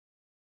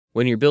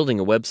When you're building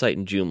a website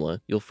in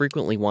Joomla, you'll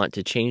frequently want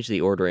to change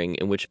the ordering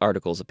in which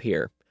articles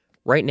appear.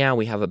 Right now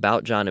we have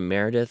About John and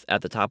Meredith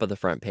at the top of the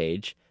front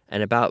page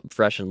and About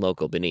Fresh and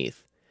Local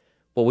beneath.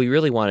 What we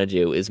really want to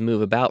do is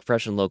move About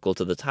Fresh and Local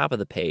to the top of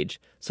the page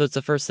so it's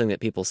the first thing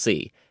that people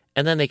see,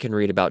 and then they can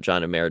read About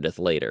John and Meredith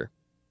later.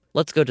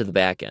 Let's go to the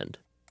back end.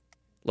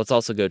 Let's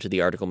also go to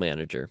the Article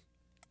Manager.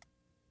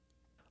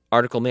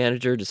 Article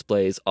Manager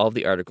displays all of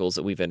the articles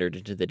that we've entered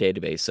into the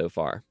database so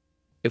far.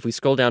 If we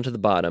scroll down to the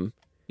bottom,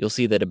 you'll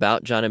see that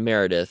About John and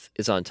Meredith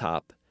is on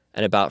top,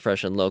 and About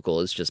Fresh and Local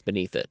is just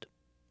beneath it.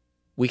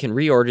 We can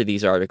reorder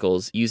these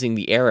articles using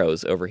the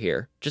arrows over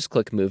here. Just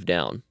click Move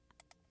Down.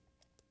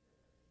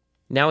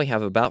 Now we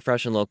have About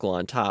Fresh and Local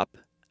on top,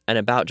 and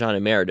About John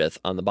and Meredith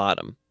on the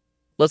bottom.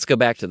 Let's go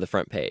back to the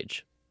front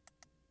page.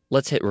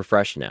 Let's hit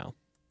Refresh now.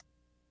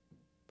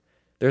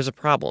 There's a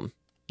problem.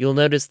 You'll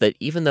notice that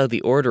even though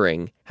the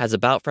ordering has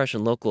About Fresh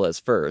and Local as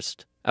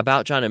first,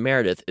 About John and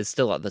Meredith is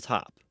still at the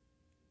top.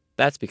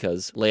 That's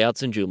because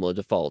layouts in Joomla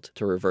default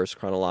to reverse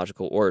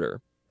chronological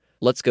order.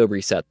 Let's go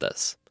reset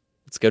this.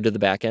 Let's go to the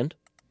back end,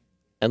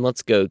 and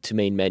let's go to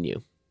Main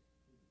Menu.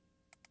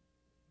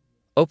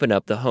 Open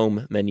up the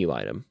Home menu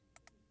item.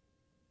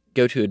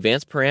 Go to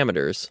Advanced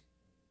Parameters,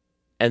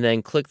 and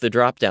then click the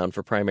drop-down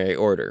for Primary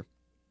Order.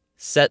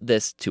 Set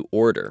this to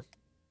Order,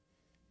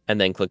 and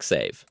then click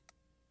Save.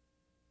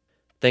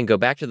 Then go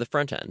back to the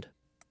front end,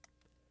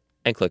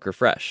 and click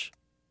Refresh.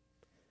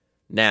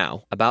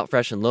 Now, About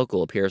Fresh and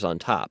Local appears on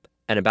top,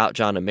 and About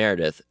John and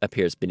Meredith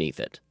appears beneath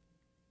it.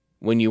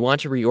 When you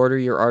want to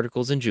reorder your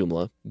articles in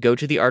Joomla, go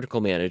to the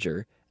Article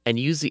Manager and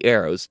use the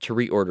arrows to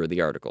reorder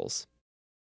the articles.